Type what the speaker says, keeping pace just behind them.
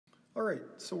All right,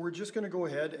 so we're just going to go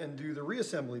ahead and do the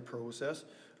reassembly process.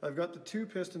 I've got the two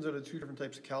pistons out of two different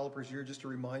types of calipers here, just to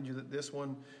remind you that this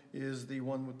one is the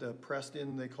one with the pressed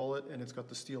in, they call it, and it's got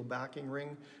the steel backing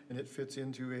ring, and it fits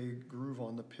into a groove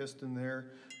on the piston there.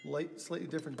 Slightly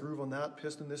different groove on that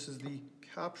piston. This is the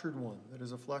captured one. That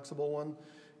is a flexible one,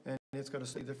 and it's got a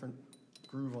slightly different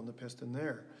groove on the piston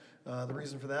there. The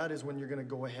reason for that is when you're going to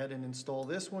go ahead and install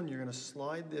this one, you're going to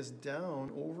slide this down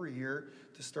over here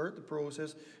to start the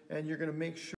process, and you're going to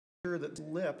make sure that the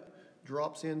lip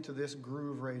drops into this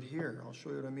groove right here. I'll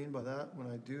show you what I mean by that. When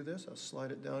I do this, I'll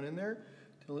slide it down in there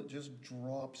till it just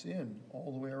drops in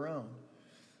all the way around.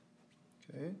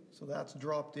 Okay, so that's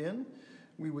dropped in.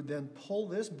 We would then pull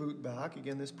this boot back,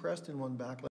 again this pressed in one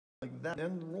back like that,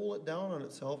 then roll it down on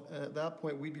itself, and at that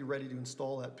point we'd be ready to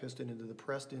install that piston into the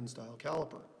pressed in style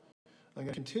caliper. I'm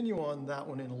going to continue on that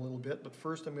one in a little bit, but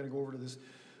first I'm going to go over to this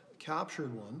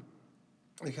captured one.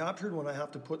 The captured one, I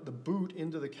have to put the boot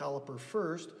into the caliper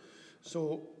first,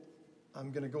 so I'm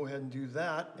going to go ahead and do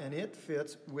that, and it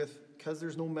fits with, because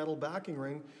there's no metal backing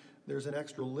ring, there's an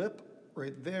extra lip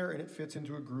right there, and it fits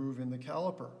into a groove in the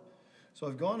caliper. So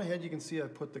I've gone ahead, you can see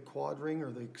I've put the quad ring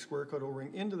or the square cut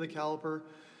O-ring into the caliper.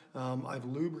 I've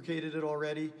lubricated it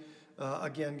already.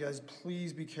 Again, guys,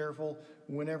 please be careful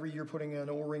whenever you're putting an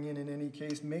O-ring in any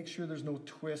case. Make sure there's no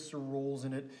twists or rolls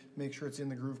in it. Make sure it's in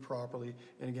the groove properly.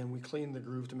 And again, we clean the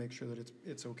groove to make sure that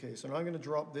it's okay. So now I'm going to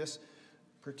drop this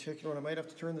particular one. I might have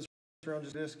to turn this around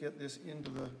just this, get this into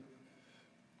the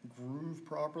groove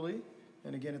properly.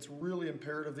 And again, it's really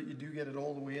imperative that you do get it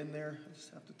all the way in there. I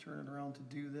just have to turn it around to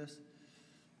do this.